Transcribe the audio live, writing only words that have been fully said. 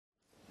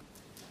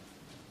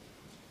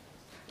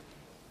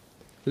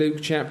Luke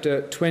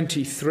chapter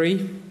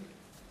 23.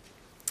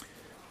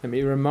 Let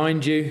me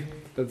remind you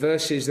the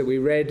verses that we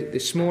read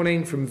this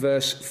morning from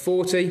verse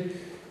 40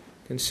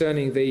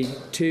 concerning the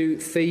two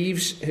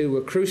thieves who were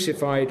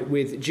crucified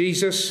with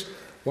Jesus.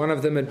 One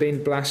of them had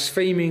been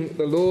blaspheming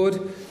the Lord,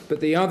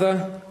 but the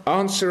other,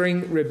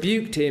 answering,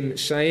 rebuked him,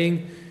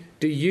 saying,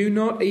 "Do you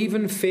not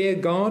even fear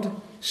God,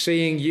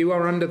 seeing you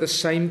are under the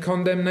same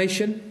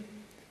condemnation?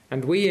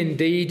 And we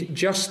indeed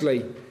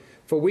justly,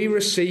 for we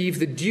receive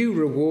the due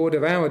reward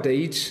of our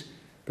deeds,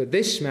 but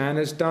this man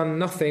has done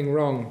nothing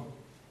wrong."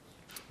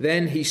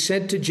 Then he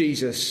said to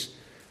Jesus,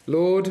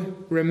 "Lord,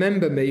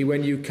 remember me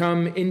when you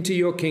come into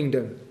your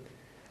kingdom."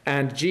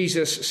 And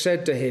Jesus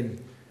said to him,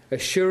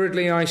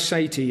 "Assuredly I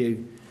say to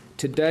you,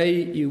 today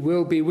you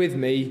will be with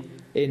me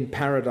in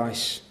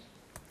paradise."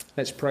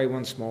 Let's pray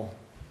once more.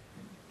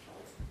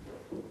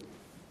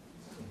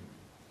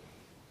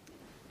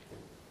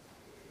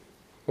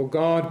 O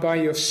God, by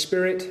your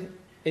Spirit,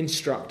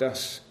 instruct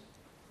us.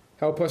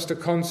 Help us to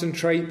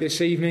concentrate this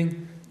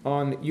evening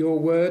on your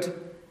word,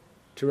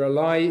 to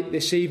rely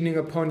this evening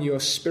upon your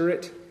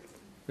Spirit,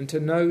 and to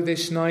know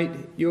this night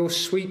your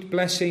sweet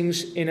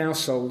blessings in our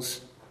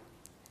souls.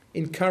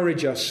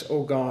 Encourage us,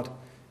 O God,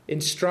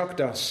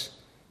 instruct us,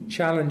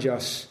 challenge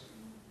us,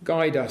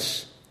 guide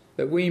us,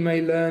 that we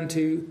may learn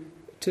to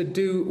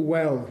do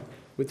well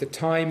with the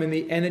time and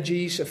the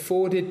energies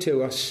afforded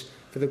to us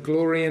for the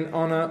glory and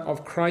honour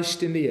of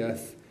Christ in the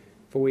earth.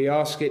 For we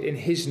ask it in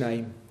his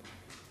name.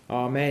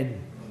 Amen.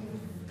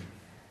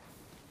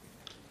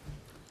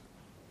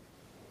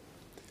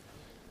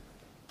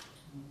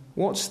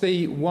 What's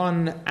the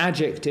one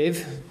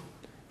adjective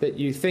that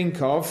you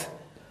think of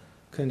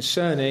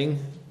concerning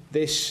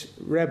this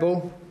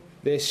rebel,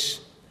 this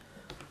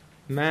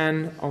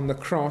man on the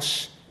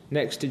cross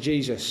next to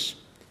Jesus?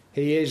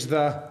 He is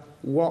the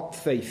what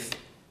thief?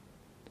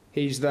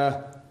 He's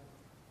the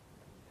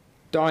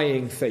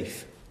dying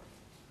thief.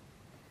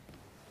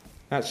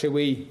 That's who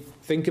we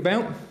think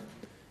about.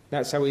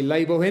 That's how we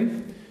label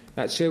him.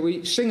 That's who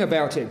we sing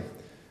about him.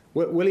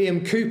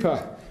 William Cooper,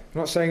 I'm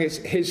not saying it's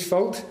his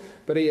fault,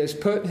 but he has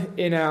put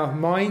in our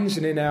minds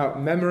and in our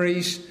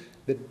memories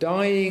the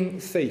dying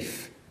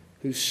thief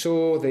who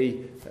saw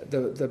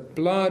the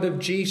blood of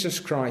Jesus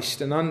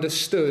Christ and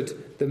understood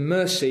the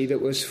mercy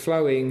that was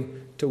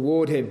flowing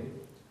toward him.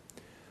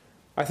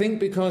 I think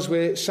because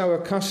we're so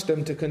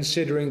accustomed to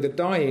considering the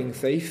dying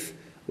thief,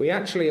 we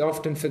actually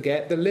often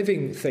forget the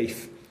living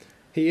thief.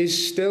 He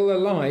is still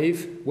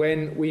alive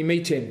when we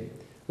meet him.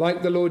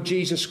 Like the Lord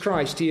Jesus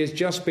Christ, he has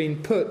just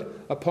been put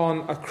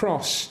upon a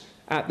cross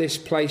at this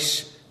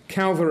place,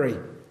 Calvary.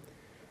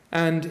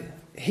 And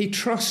he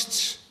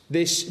trusts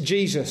this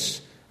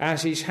Jesus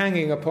as he's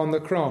hanging upon the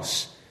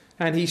cross.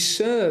 And he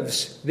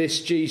serves this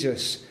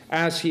Jesus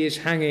as he is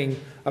hanging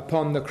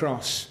upon the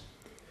cross.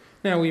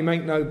 Now, we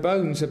make no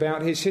bones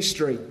about his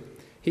history.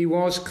 He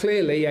was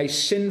clearly a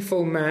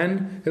sinful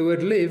man who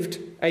had lived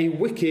a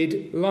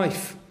wicked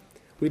life.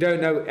 We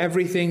don't know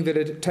everything that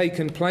had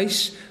taken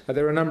place.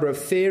 There are a number of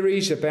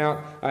theories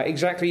about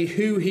exactly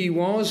who he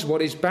was,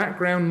 what his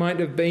background might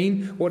have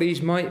been, what he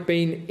might have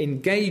been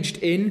engaged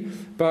in.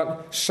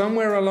 But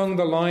somewhere along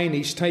the line,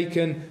 he's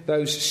taken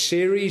those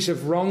series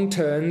of wrong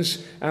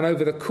turns, and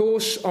over the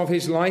course of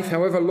his life,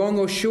 however long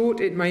or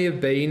short it may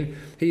have been,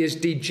 he has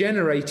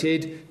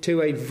degenerated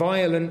to a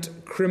violent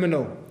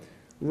criminal.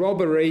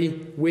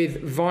 Robbery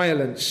with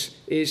violence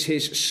is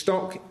his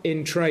stock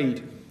in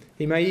trade.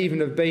 He may even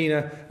have been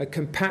a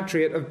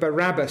compatriot of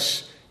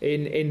Barabbas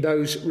in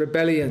those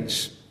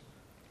rebellions.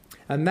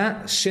 And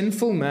that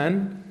sinful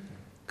man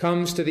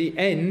comes to the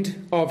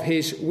end of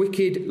his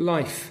wicked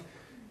life.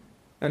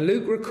 And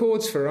Luke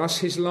records for us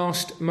his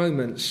last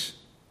moments.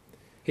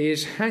 He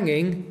is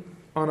hanging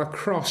on a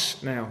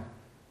cross now,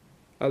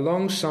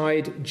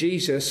 alongside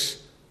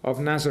Jesus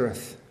of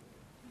Nazareth.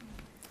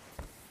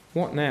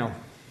 What now?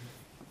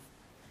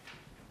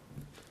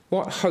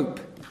 What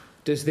hope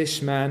does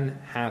this man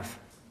have?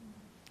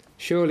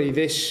 Surely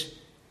this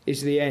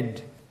is the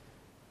end.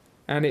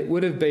 And it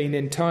would have been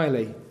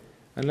entirely,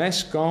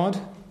 unless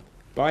God,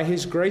 by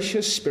his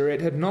gracious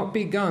Spirit, had not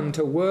begun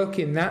to work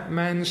in that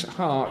man's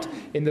heart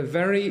in the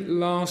very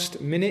last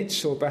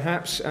minutes, or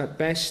perhaps at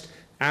best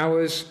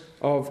hours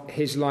of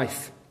his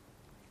life.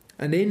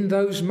 And in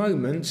those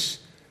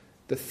moments,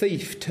 the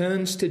thief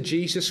turns to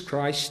Jesus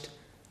Christ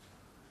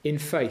in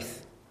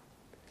faith.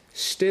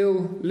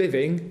 Still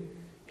living,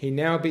 he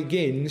now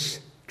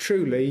begins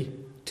truly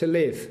to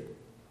live.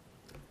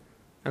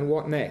 And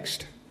what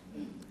next?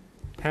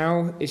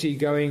 How is he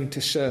going to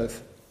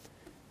serve?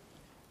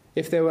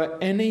 If there were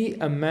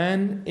a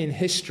man in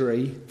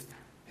history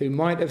who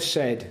might have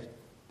said,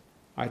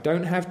 "I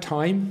don't have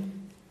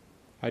time,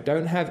 I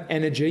don't have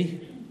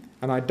energy,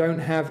 and I don't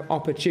have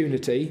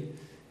opportunity,"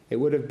 it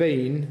would have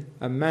been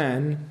a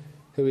man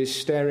who is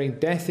staring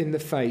death in the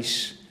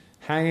face,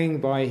 hanging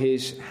by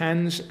his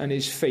hands and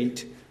his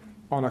feet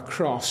on a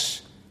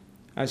cross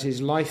as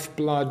his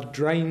lifeblood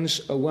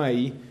drains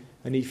away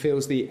and he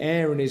feels the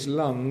air in his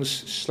lungs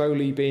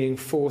slowly being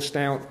forced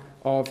out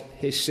of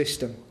his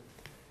system.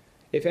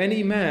 If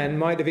any man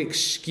might have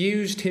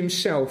excused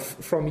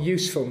himself from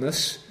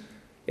usefulness,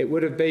 it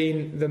would have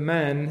been the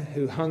man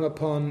who hung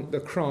upon the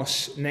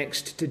cross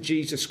next to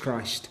Jesus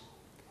Christ.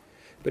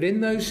 But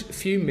in those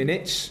few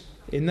minutes,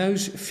 in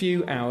those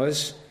few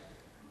hours,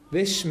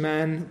 this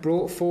man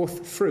brought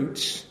forth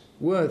fruits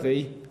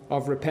worthy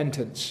of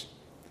repentance.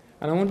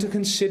 And I want to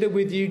consider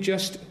with you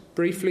just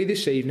briefly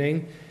this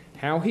evening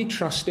how he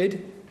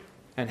trusted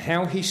and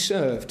how he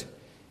served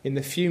in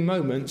the few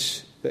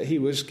moments that he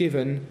was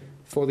given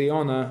for the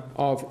honour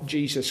of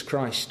Jesus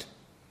Christ.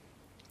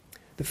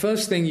 The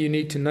first thing you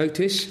need to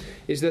notice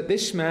is that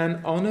this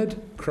man honoured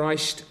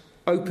Christ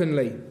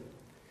openly.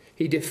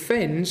 He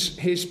defends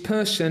his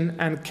person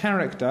and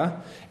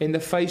character in the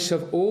face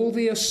of all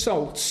the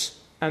assaults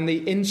and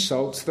the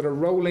insults that are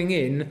rolling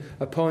in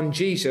upon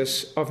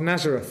Jesus of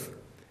Nazareth.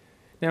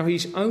 Now,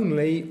 he's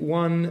only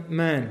one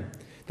man.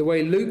 The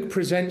way Luke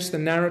presents the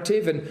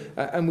narrative,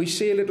 and we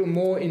see a little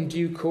more in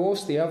due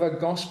course. The other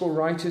gospel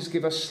writers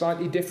give us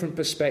slightly different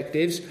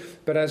perspectives.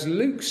 But as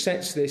Luke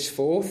sets this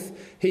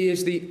forth, he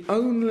is the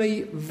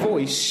only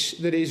voice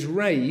that is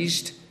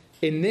raised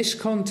in this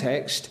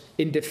context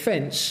in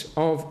defence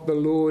of the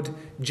Lord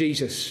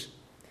Jesus.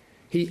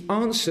 He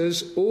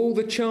answers all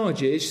the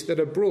charges that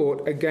are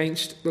brought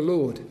against the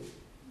Lord.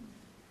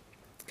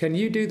 Can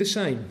you do the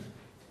same?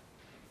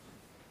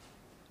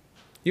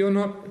 You're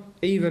not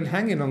even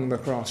hanging on the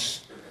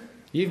cross.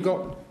 You've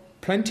got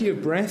plenty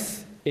of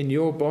breath in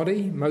your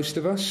body, most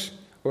of us,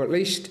 or at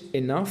least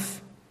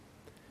enough.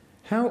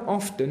 How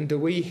often do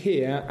we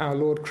hear our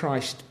Lord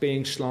Christ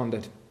being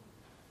slandered?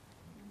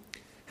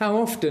 How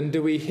often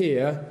do we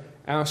hear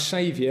our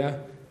Saviour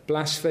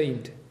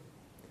blasphemed?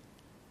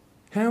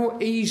 How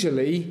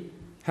easily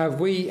have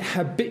we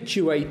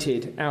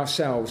habituated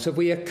ourselves, have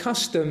we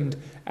accustomed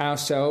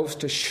ourselves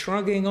to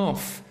shrugging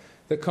off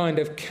the kind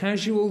of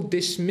casual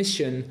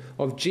dismission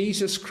of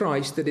Jesus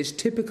Christ that is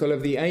typical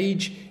of the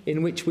age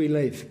in which we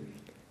live?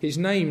 His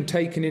name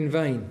taken in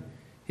vain,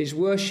 his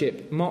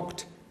worship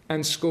mocked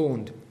and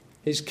scorned,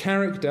 his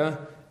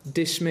character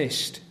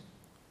dismissed.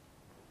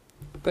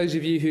 Those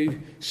of you who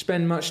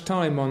spend much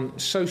time on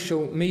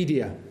social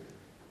media,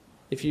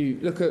 if you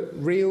look at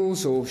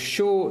reels or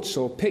shorts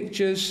or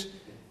pictures,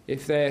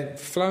 if they're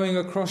flowing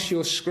across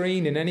your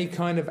screen in any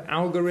kind of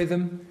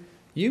algorithm,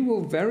 you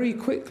will very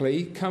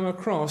quickly come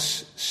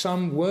across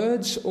some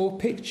words or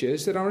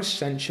pictures that are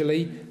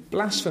essentially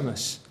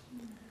blasphemous.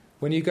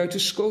 When you go to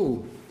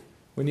school,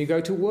 when you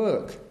go to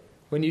work,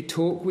 when you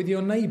talk with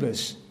your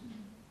neighbours,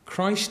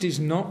 Christ is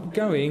not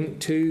going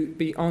to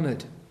be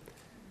honoured.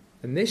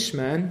 And this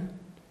man,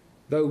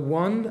 though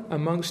one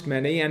amongst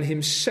many and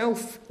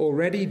himself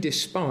already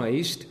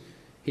despised,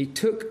 he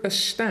took a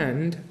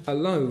stand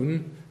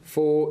alone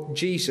for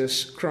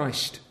Jesus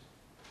Christ.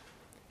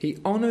 He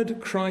honoured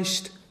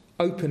Christ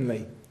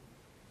openly.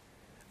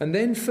 And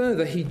then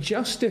further, he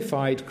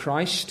justified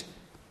Christ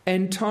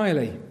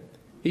entirely.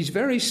 He's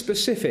very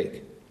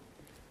specific.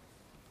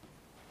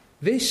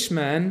 This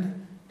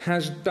man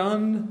has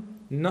done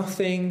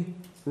nothing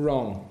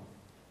wrong.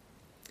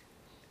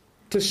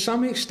 To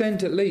some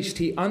extent at least,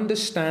 he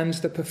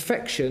understands the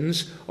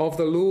perfections of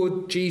the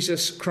Lord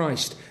Jesus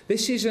Christ.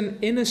 This is an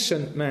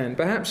innocent man,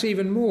 perhaps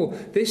even more.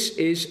 This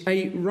is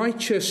a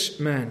righteous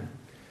man.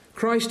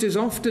 Christ has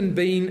often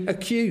been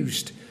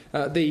accused.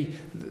 The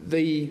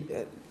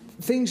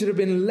things that have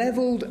been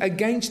levelled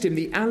against him,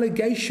 the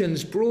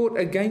allegations brought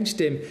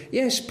against him.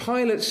 Yes,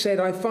 Pilate said,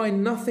 I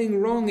find nothing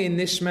wrong in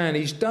this man.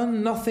 He's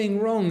done nothing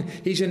wrong.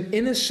 He's an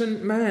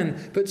innocent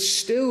man. But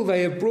still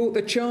they have brought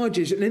the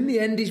charges. And in the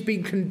end he's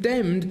been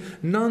condemned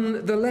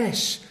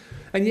nonetheless.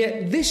 And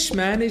yet this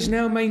man is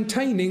now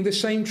maintaining the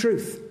same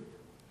truth.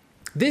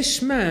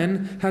 This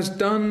man has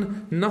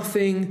done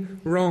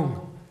nothing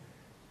wrong.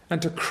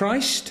 And to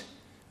Christ,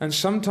 and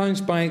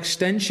sometimes by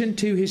extension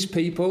to his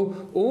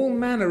people, all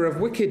manner of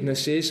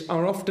wickednesses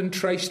are often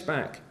traced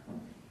back.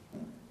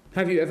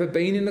 Have you ever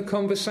been in a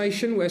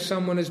conversation where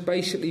someone has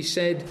basically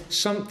said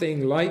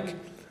something like,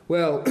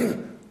 well,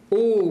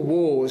 all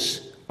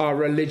wars are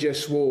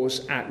religious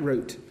wars at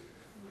root,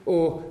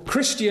 or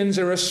Christians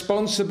are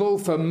responsible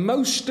for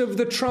most of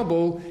the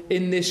trouble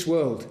in this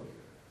world.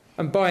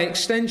 And by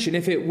extension,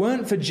 if it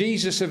weren't for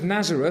Jesus of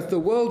Nazareth, the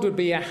world would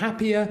be a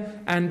happier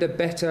and a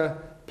better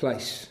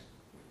place.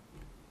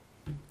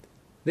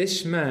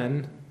 This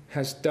man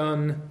has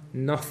done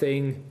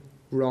nothing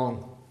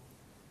wrong.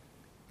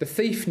 The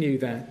thief knew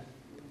that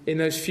in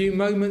those few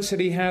moments that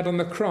he had on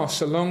the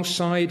cross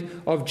alongside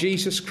of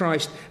Jesus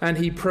Christ, and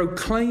he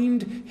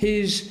proclaimed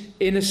his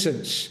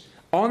innocence.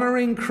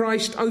 Honouring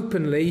Christ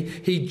openly,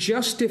 he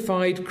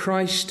justified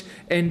Christ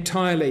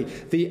entirely.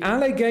 The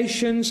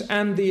allegations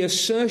and the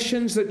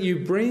assertions that you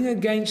bring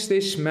against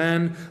this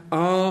man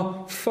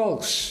are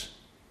false.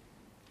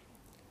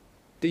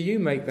 Do you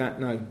make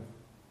that known?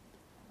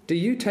 Do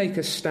you take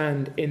a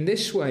stand in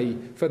this way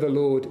for the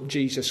Lord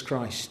Jesus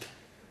Christ?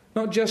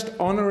 Not just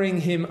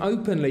honouring him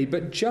openly,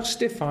 but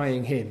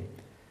justifying him.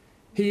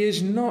 He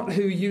is not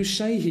who you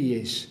say he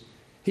is.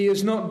 He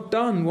has not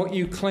done what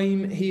you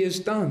claim he has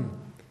done.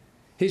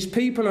 His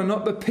people are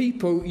not the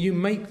people you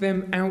make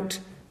them out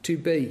to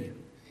be.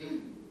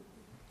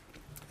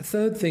 A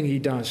third thing he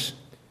does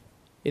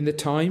in the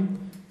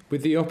time,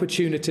 with the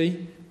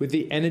opportunity, with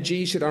the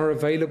energies that are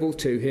available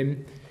to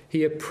him,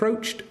 he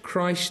approached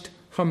Christ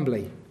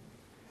humbly.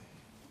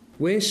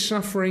 We're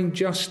suffering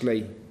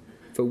justly,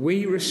 for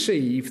we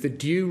receive the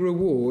due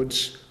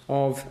rewards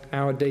of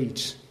our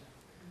deeds.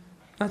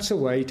 That's a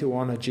way to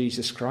honour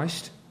Jesus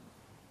Christ.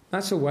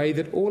 That's a way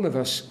that all of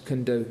us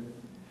can do.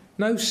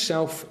 No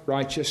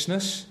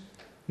self-righteousness,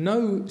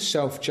 no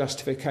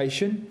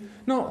self-justification.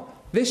 Not,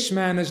 this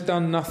man has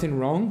done nothing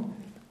wrong,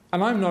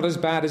 and I'm not as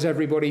bad as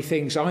everybody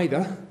thinks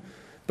either,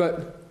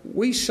 but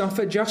we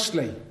suffer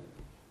justly.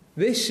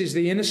 This is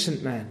the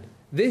innocent man.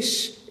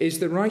 This is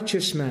the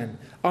righteous man.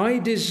 I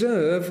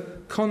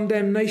deserve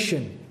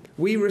condemnation.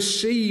 We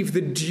receive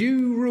the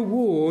due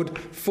reward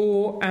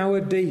for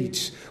our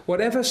deeds.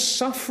 Whatever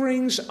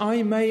sufferings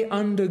I may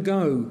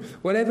undergo,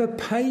 whatever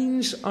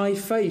pains I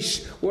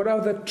face, what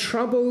other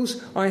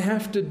troubles I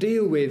have to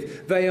deal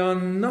with, they are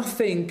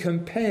nothing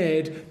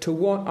compared to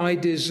what I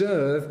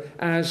deserve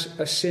as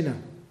a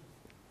sinner.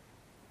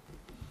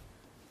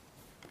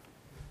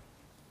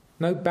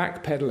 No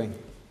backpedaling,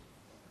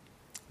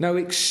 no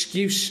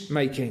excuse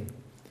making,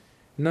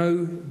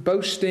 no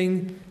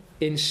boasting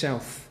in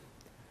self.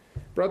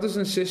 Brothers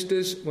and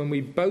sisters, when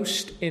we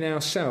boast in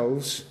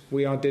ourselves,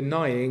 we are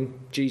denying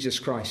Jesus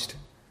Christ.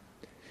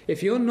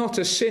 If you're not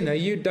a sinner,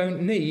 you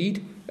don't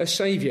need a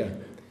saviour.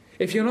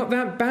 If you're not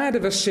that bad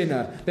of a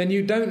sinner, then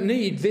you don't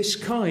need this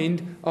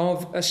kind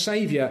of a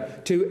saviour.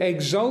 To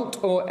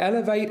exalt or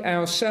elevate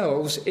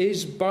ourselves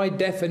is by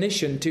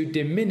definition to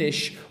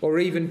diminish or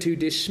even to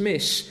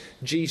dismiss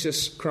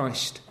Jesus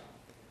Christ.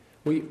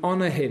 We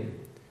honour him.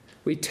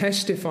 We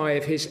testify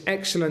of his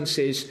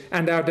excellencies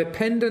and our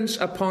dependence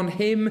upon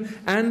him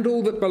and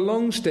all that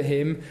belongs to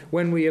him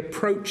when we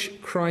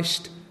approach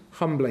Christ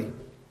humbly.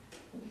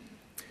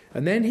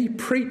 And then he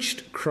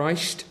preached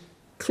Christ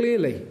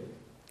clearly.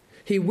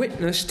 He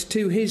witnessed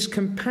to his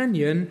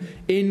companion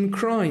in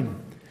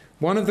crime.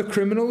 One of the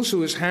criminals who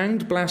was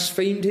hanged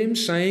blasphemed him,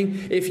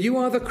 saying, "If you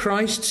are the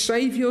Christ,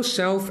 save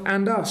yourself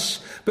and us."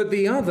 But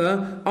the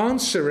other,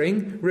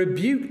 answering,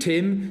 rebuked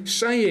him,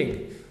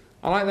 saying,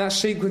 I like that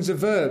sequence of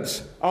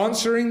verbs.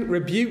 Answering,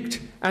 rebuked,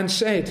 and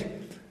said,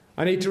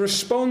 I need to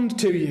respond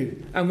to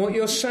you, and what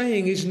you're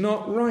saying is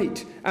not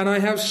right, and I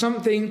have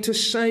something to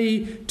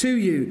say to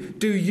you.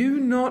 Do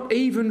you not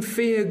even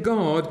fear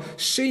God,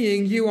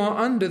 seeing you are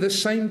under the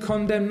same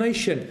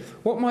condemnation?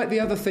 What might the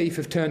other thief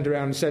have turned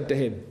around and said to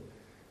him?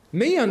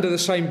 Me under the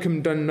same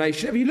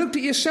condemnation? Have you looked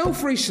at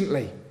yourself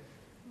recently?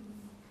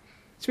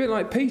 It's a bit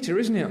like Peter,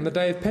 isn't it, on the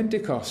day of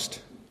Pentecost?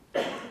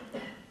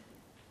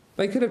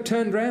 They could have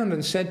turned round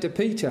and said to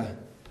Peter,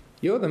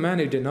 "You're the man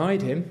who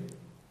denied him."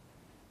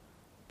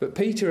 But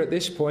Peter at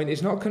this point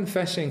is not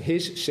confessing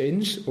his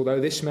sins, although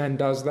this man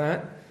does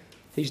that.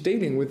 He's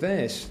dealing with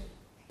theirs.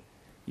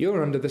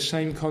 You're under the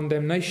same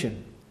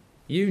condemnation.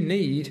 You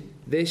need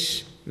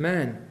this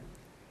man.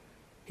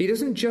 He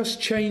doesn't just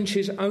change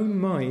his own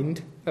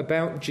mind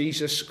about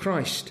Jesus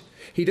Christ.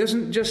 He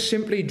doesn't just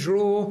simply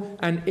draw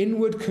an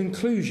inward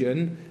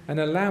conclusion and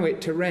allow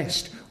it to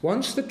rest.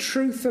 Once the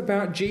truth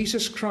about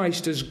Jesus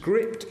Christ has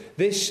gripped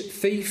this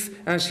thief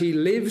as he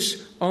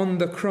lives on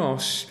the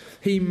cross,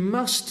 he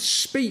must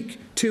speak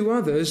to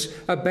others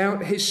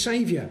about his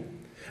Saviour.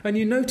 And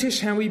you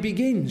notice how he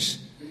begins.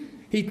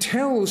 He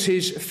tells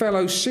his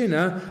fellow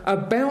sinner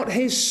about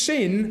his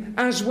sin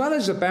as well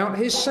as about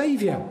his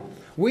Saviour.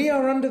 We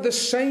are under the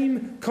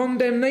same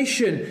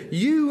condemnation.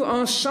 You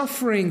are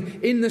suffering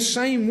in the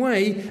same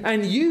way,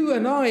 and you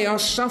and I are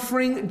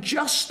suffering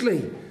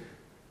justly.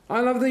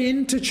 I love the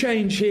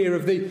interchange here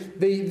of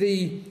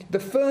the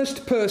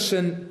first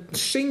person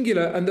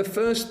singular and the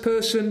first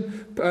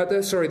person,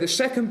 the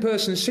second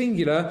person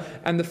singular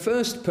and the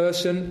first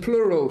person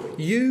plural.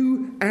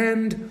 You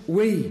and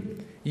we.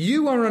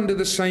 You are under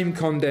the same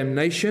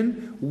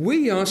condemnation.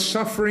 We are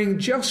suffering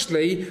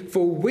justly,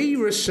 for we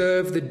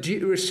receive the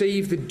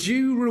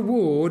due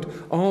reward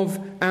of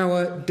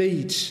our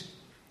deeds.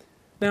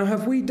 Now,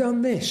 have we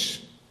done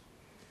this?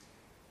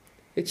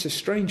 It's a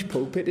strange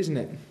pulpit, isn't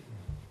it?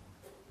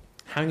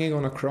 Hanging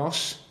on a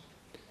cross.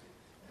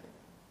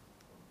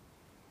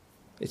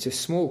 It's a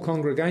small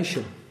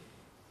congregation.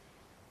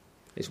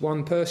 It's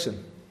one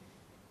person.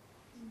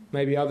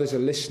 Maybe others are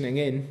listening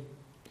in.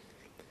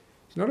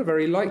 It's not a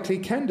very likely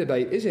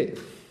candidate, is it?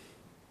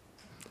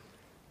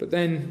 But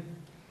then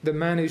the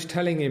man who's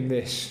telling him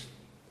this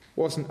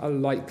wasn't a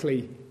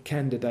likely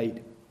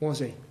candidate, was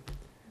he?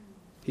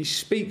 He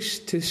speaks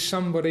to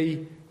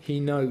somebody he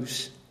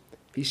knows.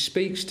 He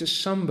speaks to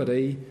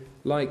somebody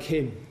like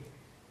him.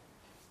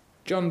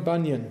 John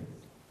Bunyan,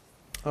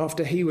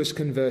 after he was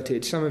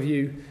converted, some of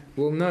you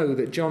will know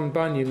that John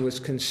Bunyan was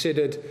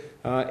considered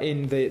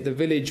in the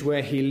village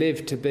where he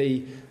lived to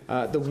be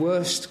the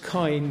worst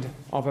kind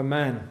of a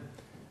man.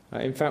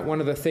 In fact, one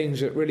of the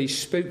things that really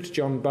spooked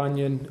John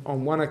Bunyan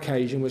on one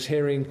occasion was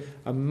hearing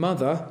a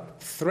mother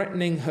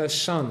threatening her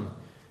son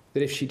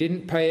that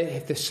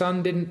if the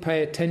son didn't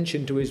pay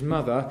attention to his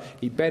mother,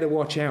 he'd better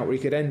watch out, or he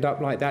could end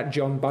up like that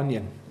John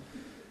Bunyan.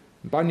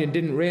 Bunyan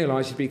didn't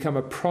realise he'd become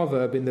a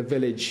proverb in the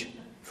village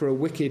for a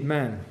wicked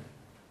man.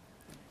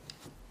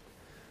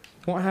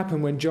 What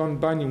happened when John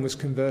Bunyan was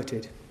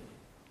converted?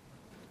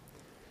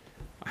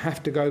 I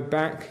have to go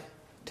back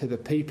to the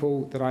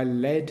people that I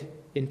led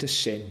into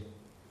sin.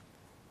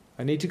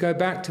 I need to go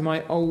back to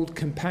my old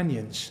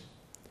companions.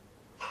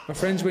 My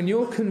friends, when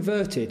you're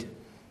converted,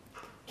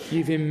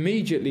 you've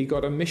immediately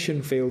got a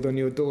mission field on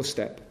your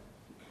doorstep.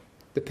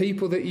 The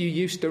people that you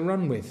used to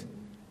run with,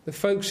 the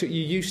folks that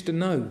you used to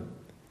know,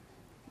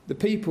 the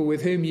people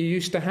with whom you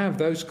used to have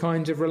those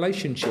kinds of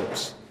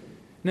relationships.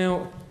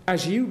 Now,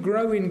 as you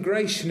grow in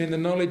grace and in the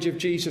knowledge of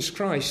Jesus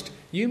Christ,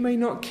 you may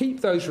not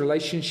keep those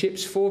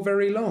relationships for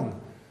very long.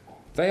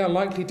 They are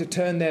likely to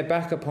turn their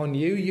back upon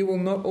you. You will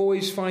not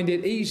always find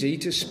it easy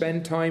to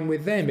spend time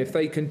with them if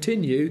they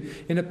continue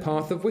in a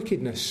path of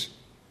wickedness.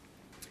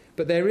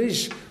 But there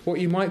is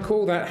what you might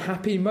call that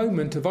happy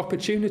moment of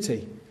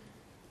opportunity,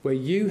 where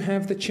you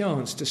have the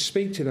chance to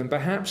speak to them,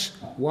 perhaps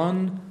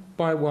one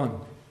by one.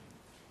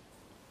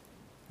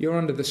 You're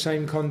under the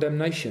same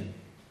condemnation.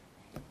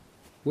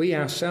 We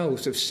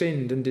ourselves have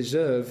sinned and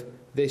deserve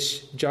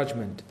this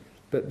judgment,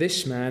 but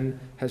this man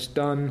has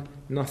done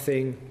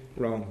nothing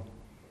wrong.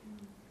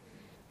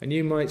 And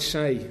you might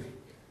say,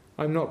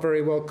 I'm not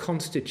very well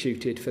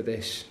constituted for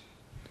this.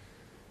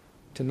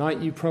 Tonight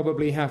you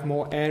probably have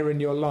more air in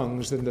your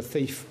lungs than the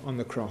thief on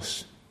the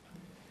cross.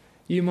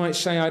 You might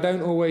say, I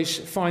don't always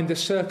find the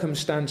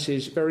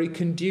circumstances very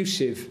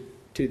conducive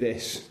to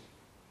this.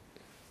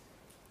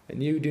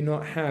 And you do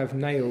not have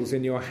nails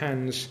in your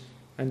hands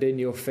and in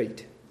your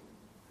feet.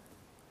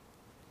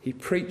 He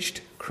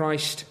preached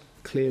Christ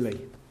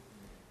clearly.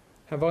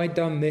 Have I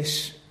done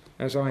this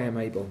as I am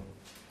able?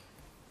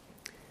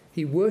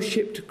 He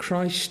worshipped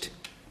Christ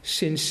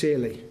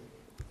sincerely.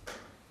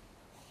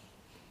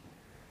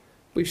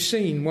 We've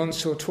seen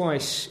once or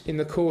twice in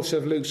the course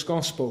of Luke's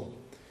Gospel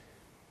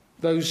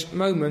those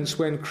moments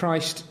when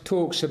Christ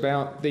talks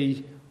about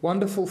the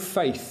wonderful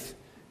faith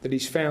that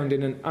is found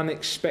in an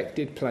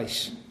unexpected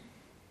place.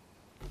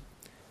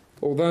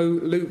 Although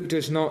Luke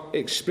does not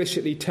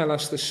explicitly tell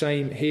us the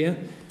same here,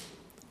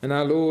 and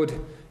our Lord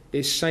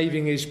is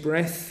saving his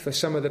breath for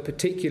some of the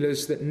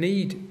particulars that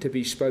need to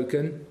be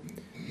spoken,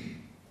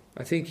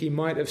 I think he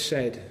might have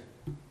said,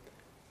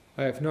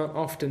 I have not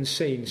often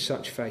seen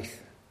such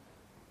faith.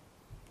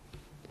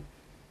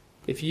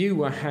 If you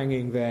were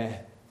hanging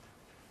there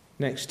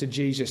next to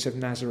Jesus of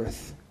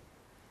Nazareth,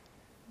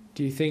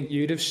 do you think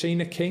you'd have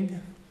seen a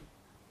king?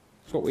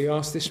 That's what we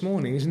asked this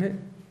morning, isn't it?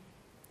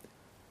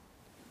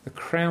 The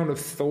crown of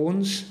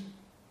thorns,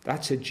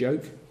 that's a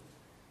joke.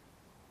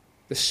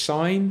 The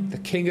sign, the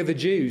King of the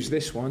Jews,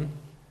 this one,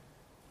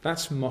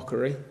 that's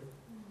mockery.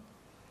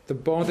 The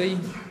body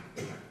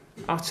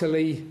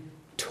utterly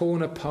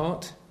torn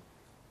apart.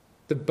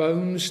 The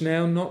bones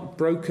now not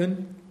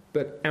broken,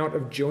 but out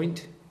of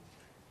joint.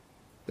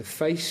 The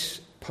face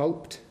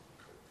pulped.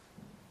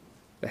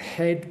 The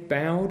head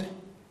bowed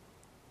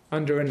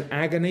under an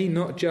agony,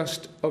 not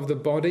just of the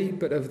body,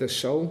 but of the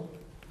soul.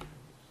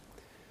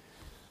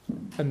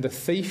 And the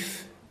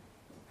thief,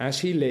 as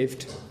he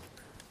lived,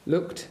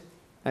 looked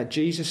at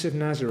Jesus of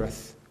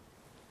Nazareth,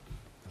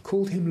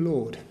 called him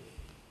Lord,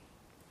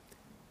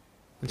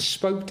 and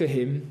spoke to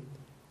him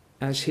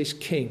as his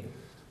king.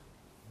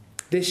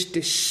 This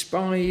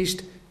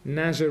despised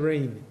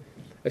Nazarene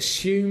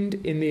assumed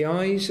in the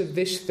eyes of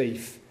this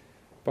thief,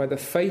 by the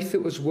faith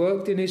that was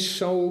worked in his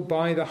soul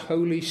by the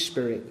Holy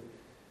Spirit,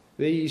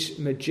 these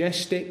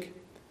majestic,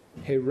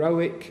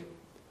 heroic,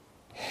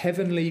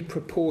 heavenly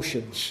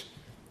proportions,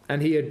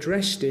 and he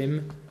addressed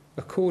him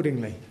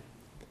accordingly.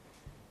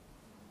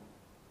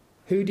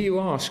 Who do you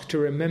ask to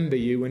remember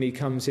you when he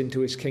comes into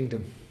his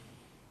kingdom?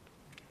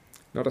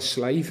 Not a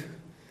slave,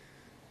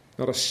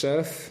 not a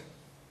serf,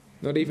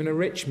 not even a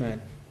rich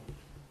man.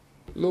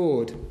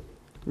 Lord,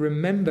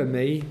 remember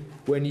me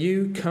when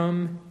you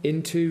come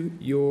into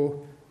your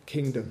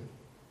kingdom.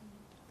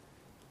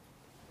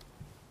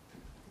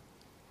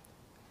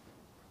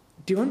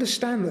 Do you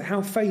understand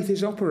how faith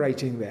is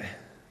operating there?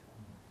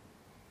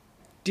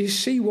 Do you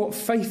see what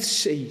faith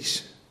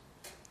sees?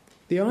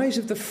 The eyes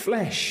of the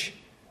flesh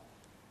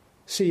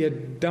see a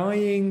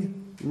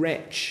dying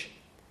wretch,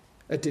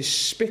 a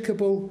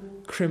despicable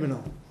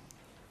criminal.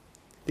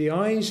 The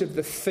eyes of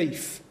the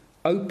thief,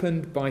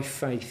 opened by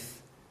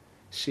faith,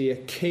 see a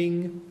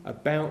king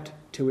about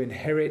to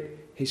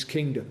inherit his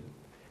kingdom.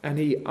 And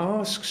he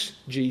asks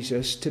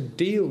Jesus to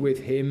deal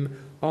with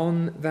him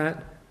on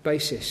that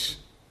basis.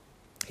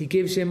 He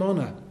gives him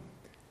honour.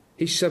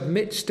 He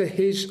submits to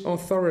his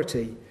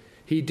authority.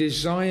 He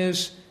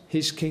desires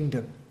his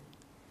kingdom.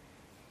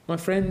 My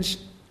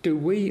friends, do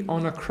we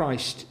honour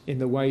Christ in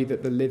the way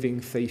that the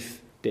living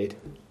thief did?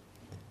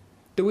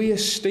 Do we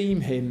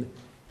esteem him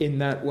in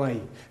that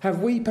way?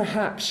 Have we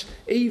perhaps,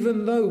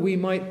 even though we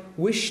might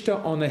wish to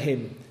honour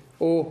him,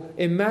 or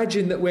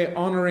imagine that we're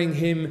honouring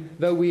him,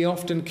 though we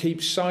often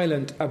keep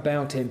silent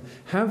about him?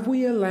 Have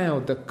we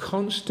allowed the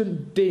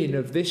constant din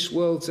of this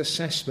world's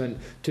assessment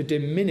to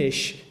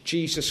diminish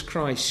Jesus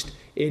Christ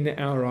in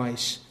our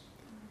eyes?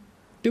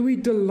 Do we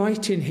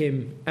delight in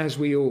him as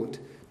we ought?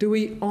 Do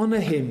we honour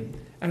him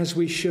as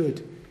we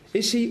should?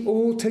 Is he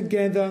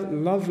altogether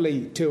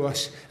lovely to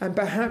us, and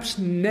perhaps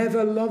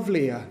never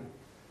lovelier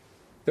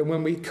than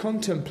when we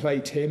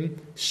contemplate him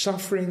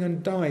suffering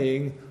and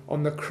dying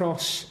on the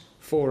cross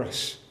for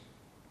us?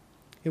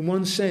 In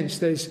one sense,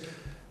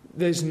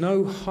 there's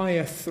no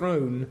higher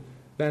throne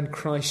than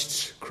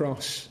Christ's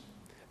cross.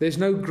 There's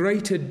no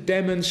greater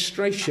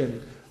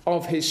demonstration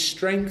of his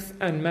strength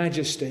and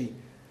majesty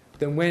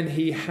than when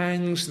he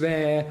hangs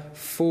there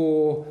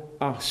for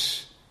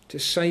us to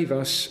save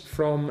us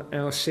from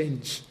our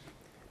sins.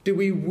 Do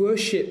we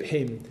worship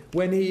him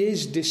when he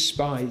is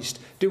despised?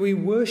 Do we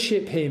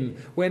worship him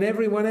when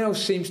everyone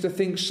else seems to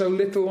think so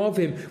little of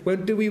him?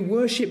 Do we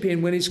worship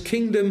him when his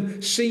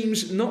kingdom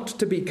seems not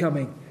to be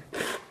coming?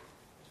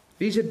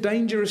 These are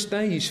dangerous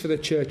days for the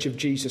Church of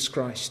Jesus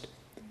Christ.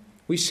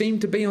 We seem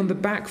to be on the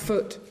back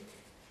foot.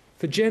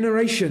 For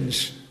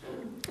generations,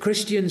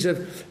 Christians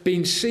have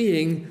been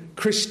seeing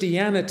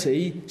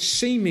Christianity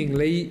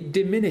seemingly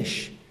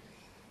diminish.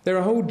 There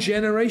are whole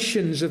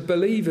generations of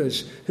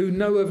believers who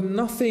know of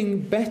nothing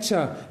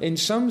better, in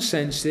some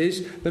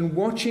senses, than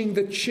watching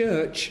the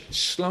church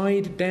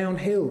slide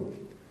downhill.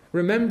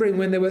 Remembering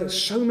when there were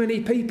so many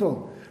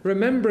people.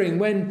 Remembering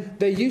when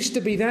there used to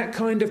be that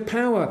kind of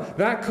power,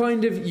 that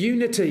kind of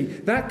unity,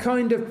 that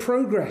kind of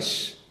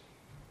progress.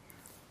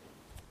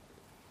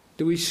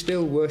 Do we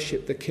still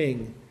worship the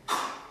King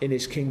in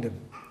his kingdom?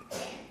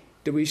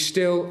 Do we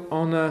still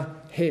honour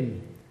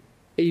him,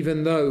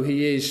 even though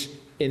he is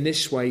in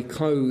this way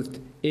clothed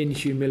in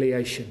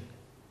humiliation?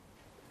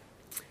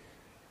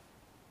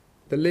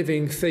 The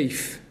living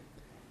thief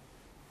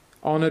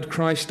honoured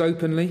Christ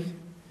openly,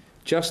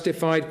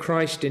 justified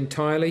Christ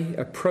entirely,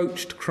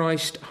 approached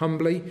Christ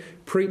humbly,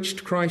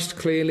 preached Christ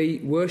clearly,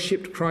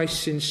 worshipped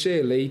Christ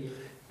sincerely,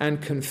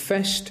 and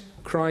confessed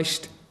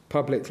Christ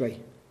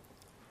publicly.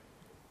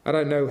 I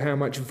don't know how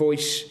much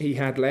voice he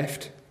had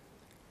left.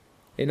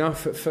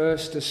 Enough at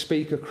first to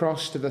speak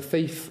across to the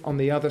thief on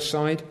the other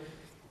side.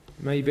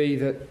 Maybe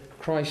that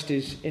Christ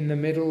is in the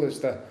middle as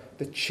the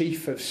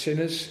chief of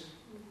sinners,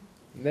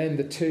 and then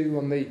the two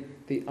on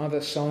the other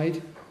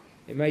side.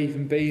 It may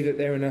even be that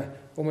they're in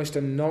almost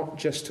a knot,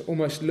 just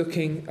almost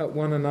looking at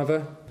one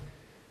another.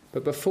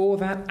 But before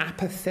that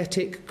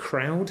apathetic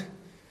crowd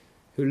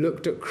who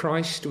looked at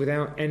Christ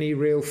without any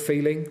real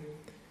feeling,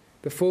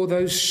 before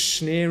those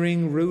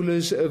sneering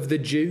rulers of the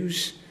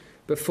Jews,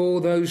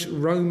 before those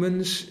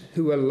Romans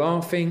who were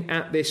laughing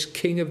at this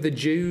King of the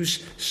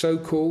Jews,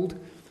 so-called,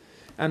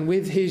 and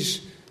with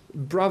his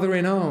brother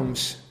in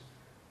arms,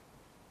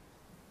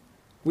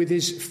 with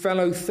his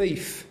fellow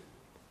thief,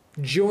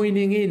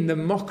 joining in the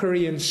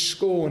mockery and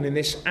scorn in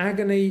this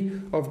agony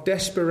of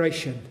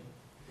desperation.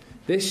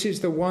 This is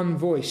the one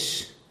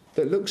voice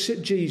that looks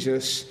at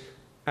Jesus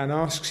and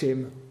asks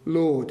him,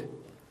 "Lord,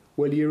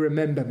 will you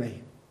remember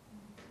me?"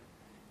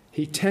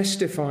 He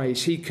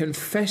testifies, he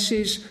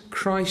confesses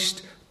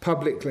Christ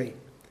publicly.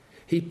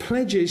 He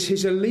pledges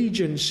his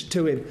allegiance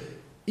to him.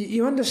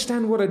 You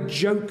understand what a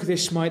joke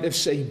this might have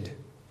seemed?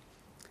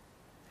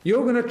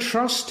 You're going to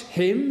trust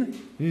him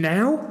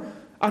now,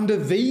 under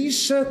these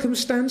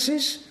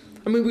circumstances?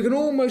 I mean, we can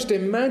almost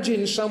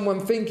imagine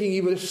someone thinking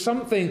he was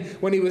something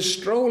when he was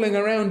strolling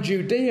around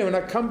Judea and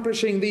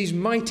accomplishing these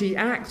mighty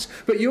acts,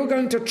 but you're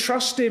going to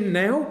trust him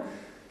now?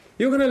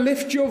 You're going to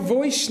lift your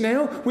voice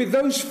now with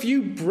those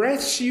few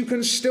breaths you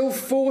can still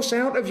force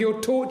out of your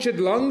tortured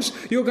lungs.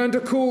 You're going to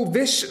call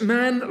this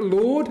man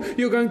Lord.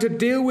 You're going to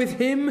deal with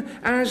him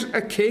as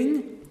a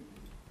king.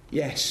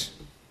 Yes,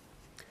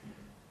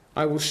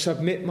 I will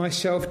submit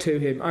myself to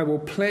him. I will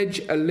pledge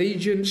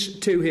allegiance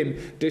to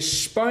him,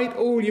 despite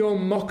all your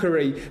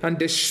mockery and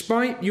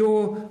despite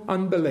your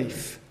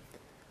unbelief.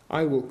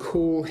 I will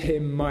call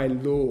him my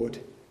Lord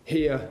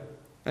here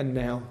and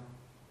now.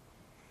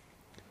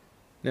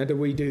 Now, do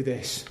we do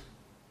this?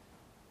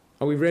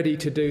 Are we ready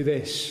to do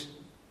this?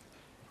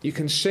 You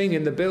can sing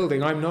in the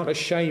building, "I'm not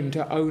ashamed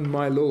to own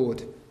my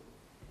Lord."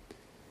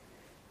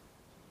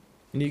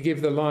 And you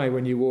give the lie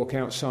when you walk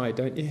outside,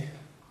 don't you?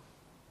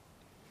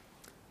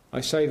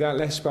 I say that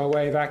less by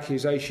way of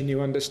accusation,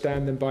 you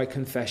understand, than by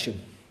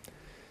confession.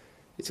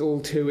 It's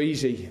all too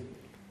easy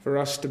for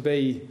us to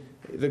be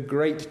the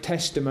great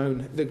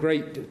testimony, the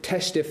great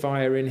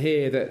testifier in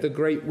here, the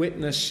great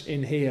witness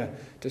in here,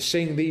 to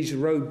sing these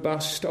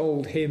robust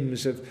old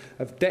hymns of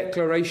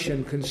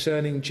declaration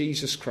concerning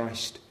Jesus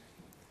Christ.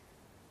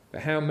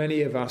 But how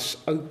many of us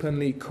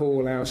openly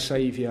call our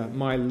Saviour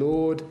my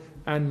Lord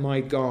and my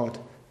God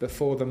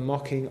before the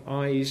mocking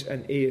eyes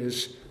and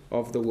ears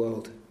of the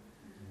world?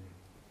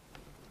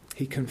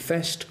 He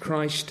confessed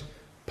Christ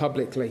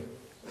publicly.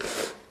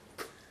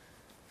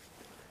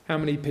 How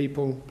many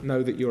people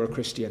know that you're a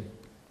Christian?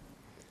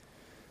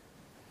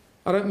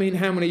 I don't mean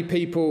how many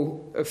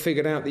people have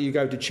figured out that you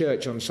go to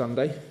church on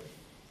Sunday.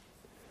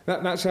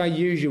 That's our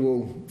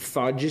usual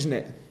fudge, isn't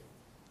it?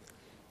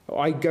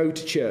 I go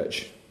to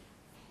church.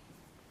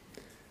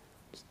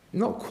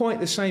 Not quite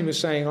the same as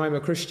saying I'm a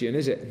Christian,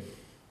 is it?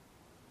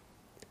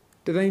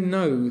 Do they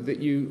know that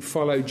you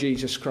follow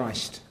Jesus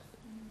Christ?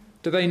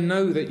 Do they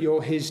know that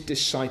you're his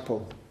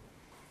disciple?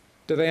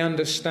 Do they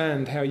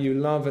understand how you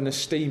love and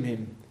esteem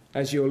him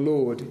as your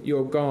Lord,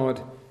 your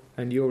God,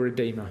 and your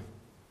Redeemer?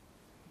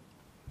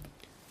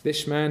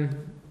 This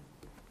man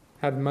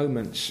had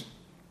moments.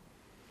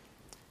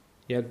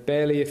 He had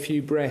barely a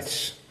few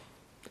breaths.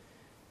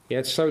 He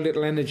had so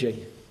little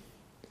energy,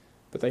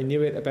 but they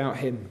knew it about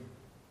him.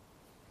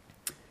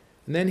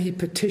 And then he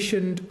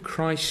petitioned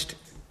Christ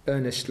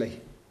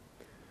earnestly.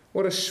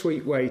 What a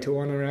sweet way to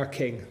honour our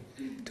King,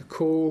 to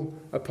call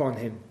upon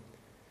him.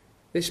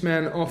 This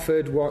man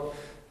offered what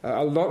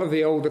a lot of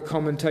the older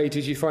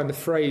commentators, you find the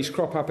phrase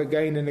crop up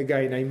again and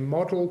again, a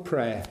model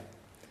prayer,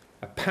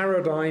 a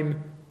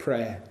paradigm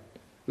prayer.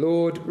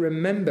 Lord,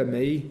 remember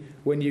me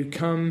when you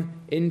come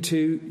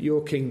into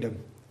your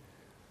kingdom.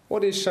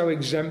 What is so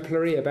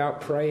exemplary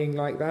about praying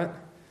like that?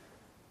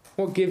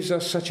 What gives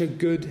us such a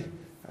good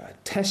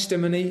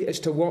testimony as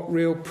to what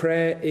real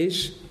prayer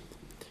is?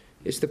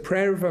 It's the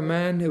prayer of a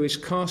man who is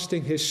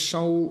casting his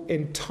soul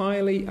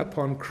entirely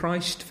upon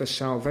Christ for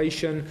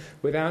salvation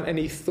without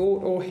any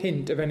thought or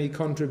hint of any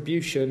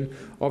contribution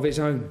of his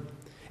own.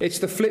 It's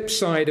the flip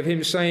side of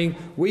him saying,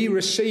 we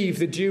receive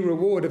the due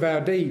reward of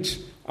our deeds.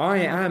 I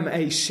am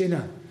a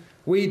sinner.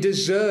 We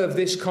deserve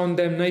this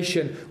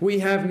condemnation. We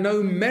have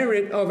no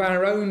merit of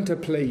our own to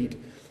plead.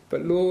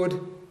 But Lord,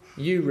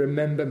 you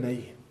remember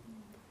me.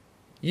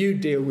 You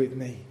deal with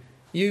me.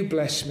 You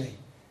bless me.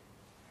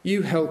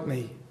 You help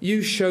me.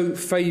 You show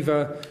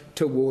favour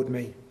toward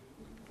me.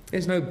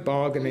 There's no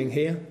bargaining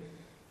here.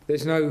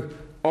 There's no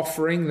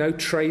offering, no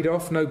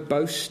trade-off, no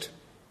boast.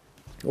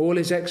 All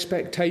his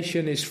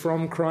expectation is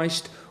from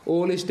Christ.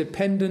 All his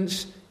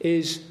dependence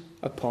is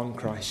upon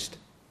Christ.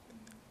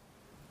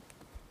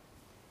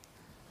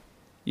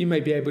 You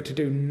may be able to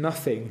do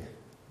nothing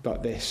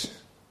but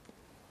this.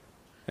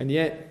 And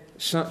yet,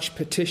 such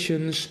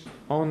petitions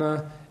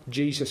honour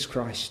Jesus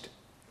Christ.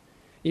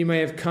 You may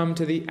have come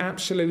to the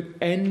absolute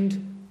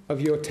end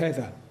of your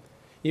tether.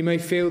 You may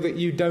feel that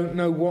you don't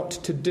know what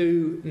to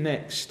do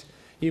next.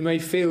 You may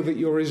feel that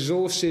your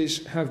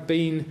resources have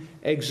been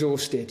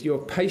exhausted. Your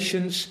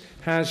patience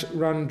has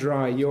run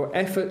dry. Your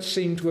efforts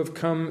seem to have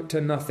come to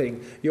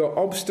nothing. Your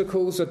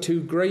obstacles are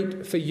too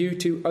great for you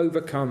to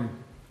overcome.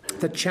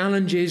 The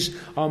challenges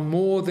are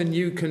more than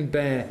you can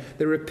bear.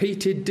 The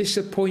repeated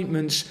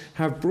disappointments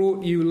have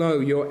brought you low.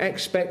 Your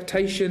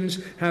expectations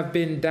have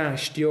been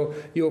dashed.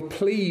 Your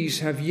pleas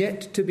have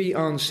yet to be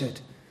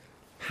answered.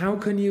 How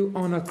can you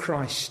honour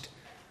Christ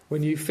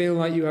when you feel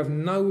like you have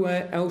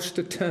nowhere else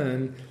to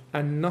turn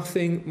and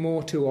nothing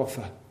more to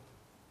offer?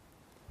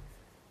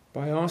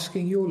 By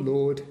asking your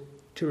Lord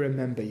to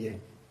remember you.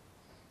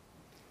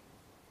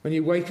 When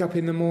you wake up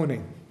in the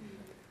morning,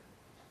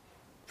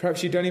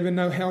 perhaps you don't even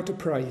know how to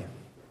pray.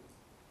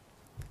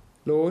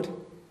 Lord,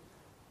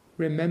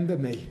 remember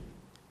me.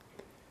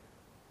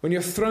 When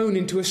you're thrown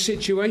into a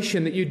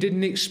situation that you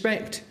didn't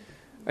expect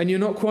and you're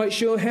not quite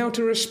sure how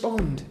to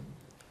respond,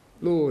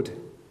 Lord,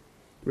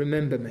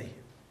 remember me.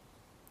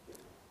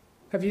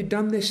 Have you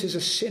done this as a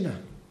sinner?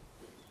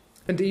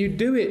 And do you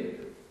do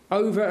it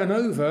over and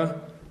over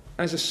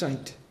as a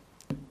saint?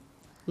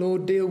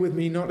 Lord, deal with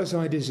me not as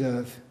I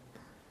deserve,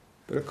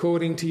 but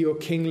according to your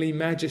kingly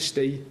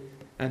majesty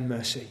and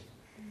mercy.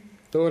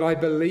 Lord, I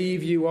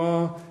believe you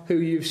are who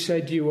you've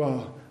said you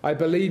are. I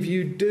believe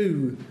you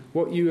do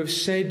what you have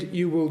said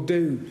you will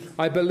do.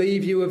 I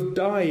believe you have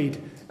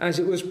died as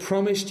it was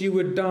promised you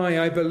would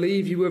die. I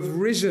believe you have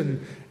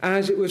risen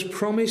as it was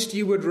promised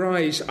you would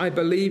rise. I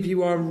believe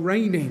you are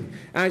reigning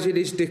as it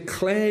is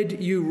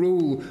declared you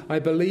rule. I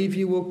believe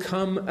you will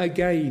come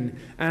again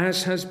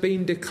as has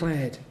been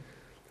declared.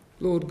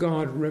 Lord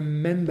God,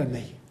 remember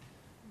me.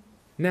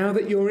 Now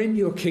that you're in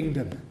your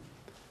kingdom,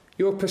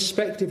 your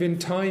perspective in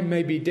time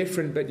may be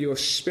different, but your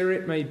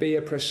spirit may be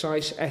a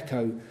precise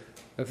echo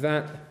of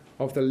that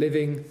of the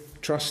living,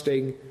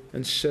 trusting,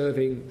 and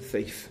serving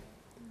thief.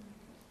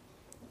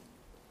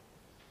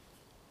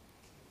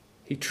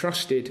 He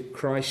trusted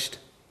Christ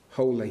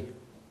wholly.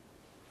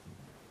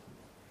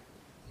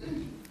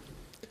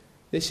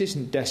 This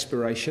isn't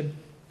desperation.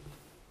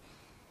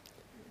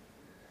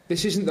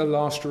 This isn't the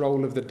last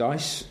roll of the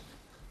dice.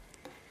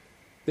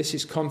 This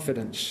is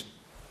confidence.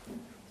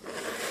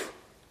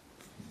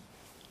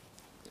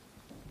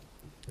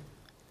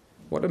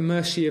 What a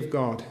mercy of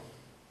God.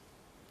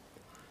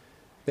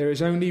 There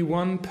is only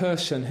one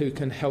person who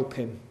can help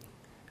him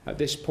at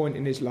this point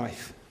in his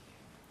life.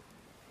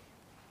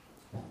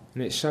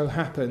 And it so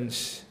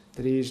happens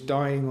that he is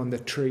dying on the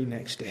tree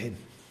next to him.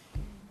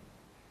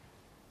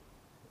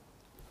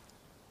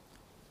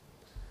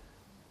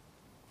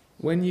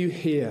 When you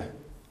hear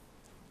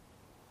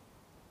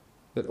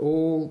that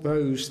all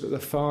those that the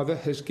Father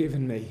has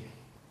given me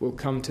will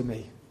come to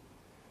me,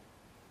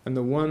 and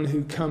the one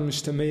who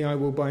comes to me I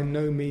will by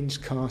no means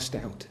cast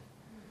out.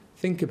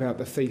 Think about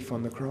the thief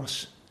on the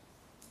cross.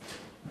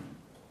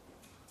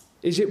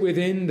 Is it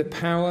within the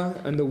power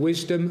and the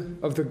wisdom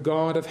of the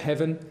God of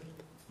heaven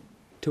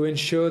to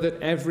ensure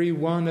that every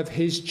one of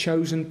his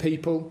chosen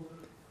people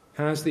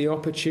has the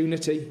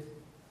opportunity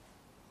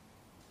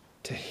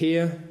to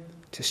hear,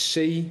 to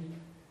see,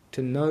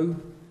 to know,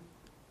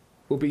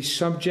 will be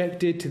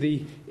subjected to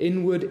the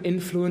inward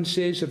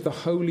influences of the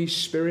Holy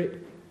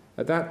Spirit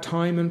at that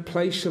time and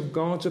place of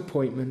God's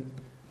appointment,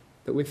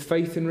 that with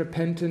faith and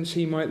repentance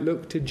he might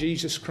look to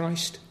Jesus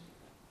Christ?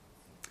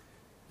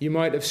 You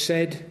might have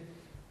said,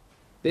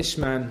 this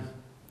man,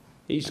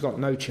 he's got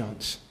no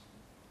chance.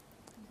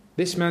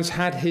 This man's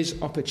had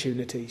his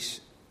opportunities.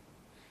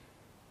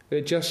 But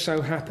it just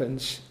so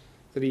happens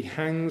that he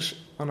hangs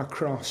on a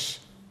cross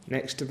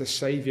next to the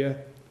Saviour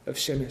of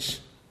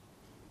sinners.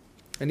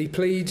 And he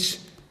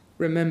pleads,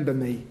 remember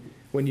me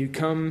when you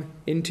come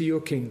into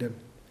your kingdom.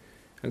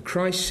 And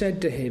Christ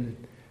said to him,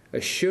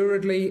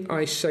 assuredly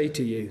I say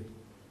to you,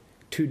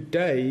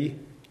 today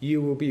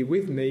you will be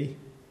with me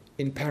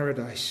in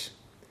paradise.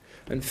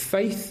 And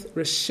faith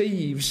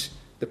receives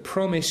the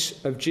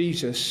promise of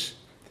Jesus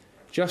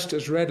just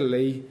as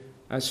readily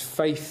as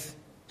faith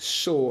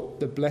sought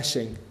the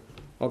blessing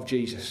of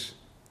Jesus.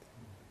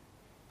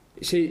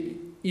 You see,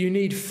 you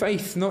need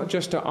faith not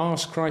just to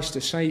ask Christ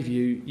to save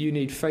you, you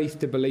need faith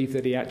to believe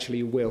that he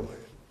actually will.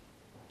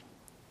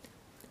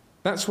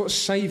 That's what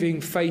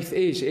saving faith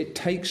is. It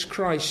takes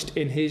Christ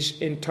in his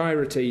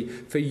entirety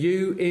for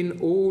you in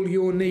all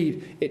your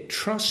need. It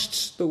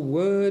trusts the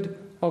word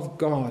of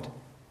God.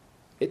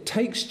 It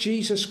takes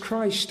Jesus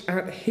Christ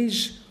at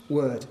his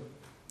word.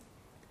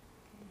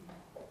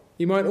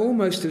 You might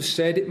almost have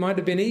said it might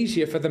have been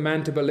easier for the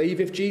man to believe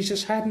if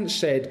Jesus hadn't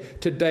said,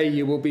 today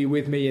you will be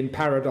with me in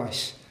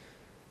paradise.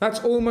 That's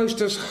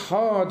almost as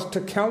hard to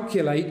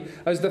calculate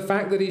as the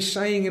fact that he's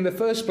saying in the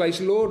first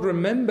place, Lord,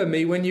 remember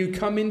me when you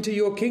come into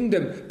your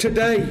kingdom.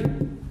 Today.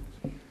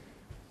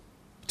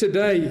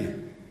 Today.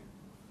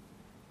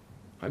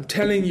 I'm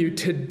telling you,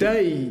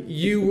 today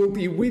you will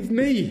be with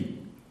me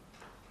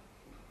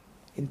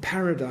in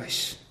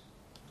paradise.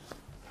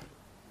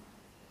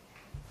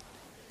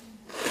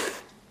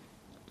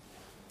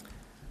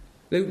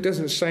 Luke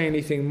doesn't say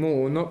anything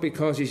more, not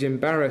because he's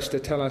embarrassed to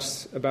tell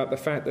us about the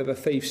fact that the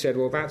thief said,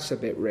 well, that's a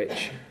bit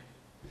rich.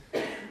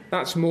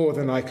 That's more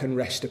than I can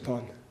rest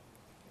upon.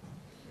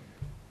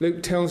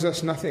 Luke tells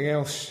us nothing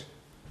else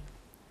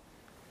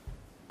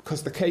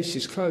because the case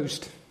is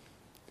closed,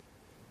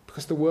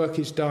 because the work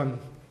is done,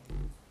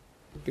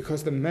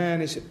 because the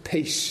man is at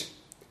peace,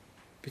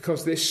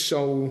 because this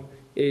soul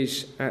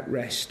is at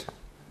rest.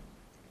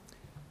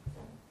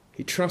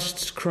 He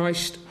trusts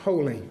Christ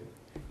wholly.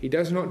 He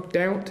does not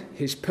doubt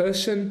his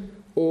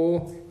person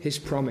or his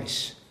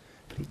promise.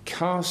 He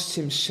casts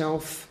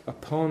himself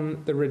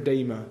upon the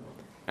Redeemer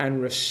and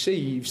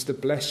receives the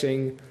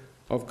blessing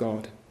of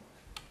God.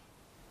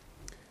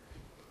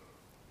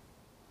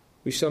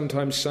 We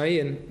sometimes say,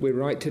 and we're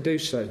right to do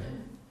so,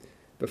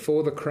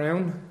 before the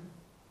crown,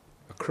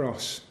 a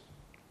cross.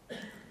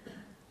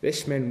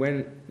 This man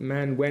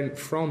went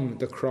from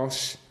the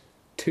cross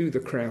to the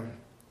crown.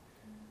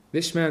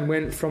 This man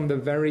went from the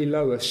very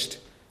lowest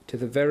to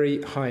the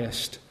very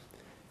highest.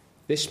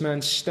 This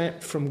man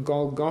stepped from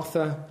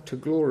Golgotha to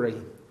glory,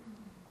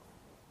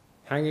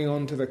 hanging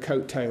on to the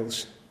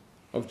coattails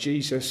of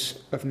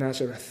Jesus of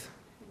Nazareth.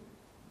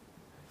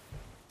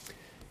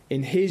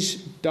 In his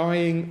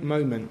dying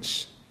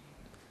moments,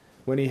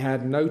 when he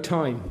had no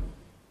time,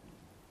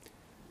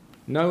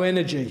 no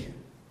energy,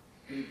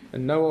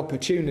 and no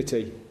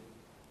opportunity,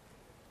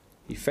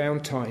 he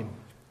found time.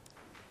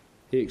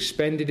 He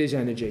expended his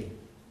energy.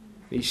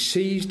 He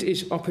seized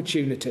his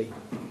opportunity.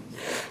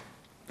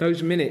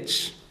 Those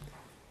minutes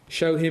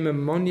show him a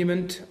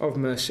monument of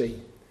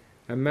mercy,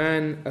 a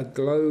man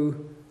aglow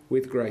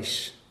with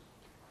grace,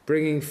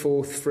 bringing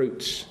forth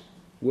fruits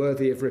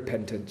worthy of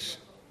repentance.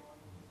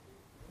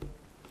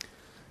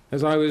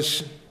 As I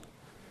was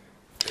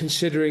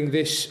considering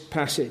this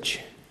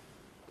passage,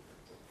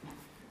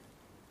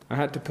 I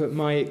had to put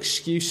my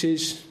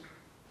excuses,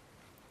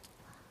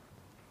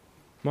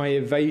 my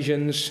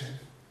evasions,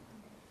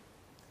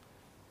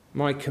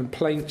 my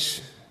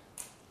complaints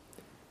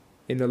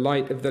in the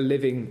light of the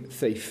living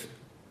thief.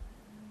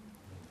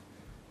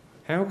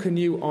 How can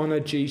you honour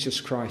Jesus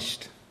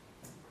Christ?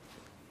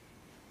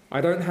 I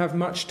don't have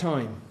much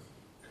time.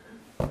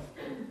 I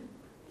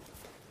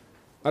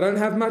don't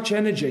have much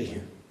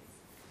energy.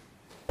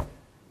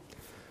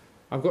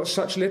 I've got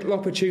such little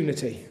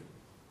opportunity.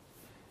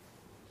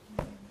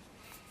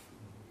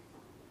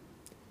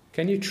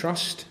 Can you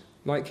trust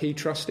like he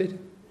trusted?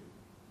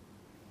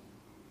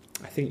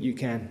 I think you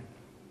can.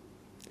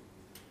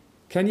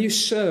 Can you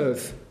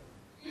serve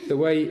the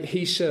way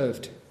he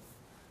served?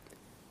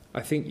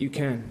 I think you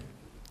can.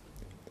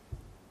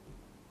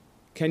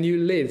 Can you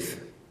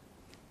live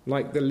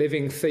like the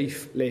living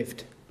thief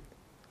lived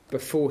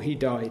before he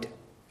died,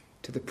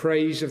 to the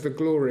praise of the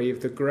glory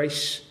of the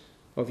grace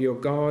of your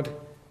God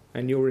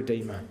and your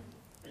Redeemer?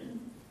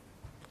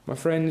 My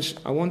friends,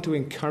 I want to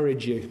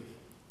encourage you,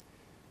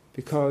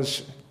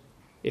 because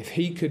if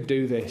he could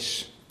do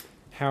this,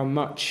 how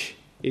much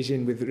is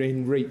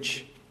within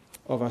reach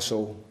of us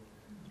all.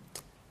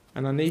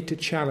 And I need to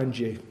challenge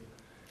you,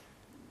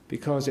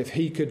 because if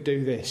he could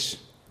do this,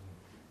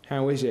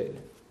 how is it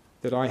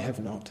that I have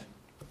not?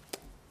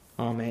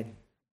 Amen.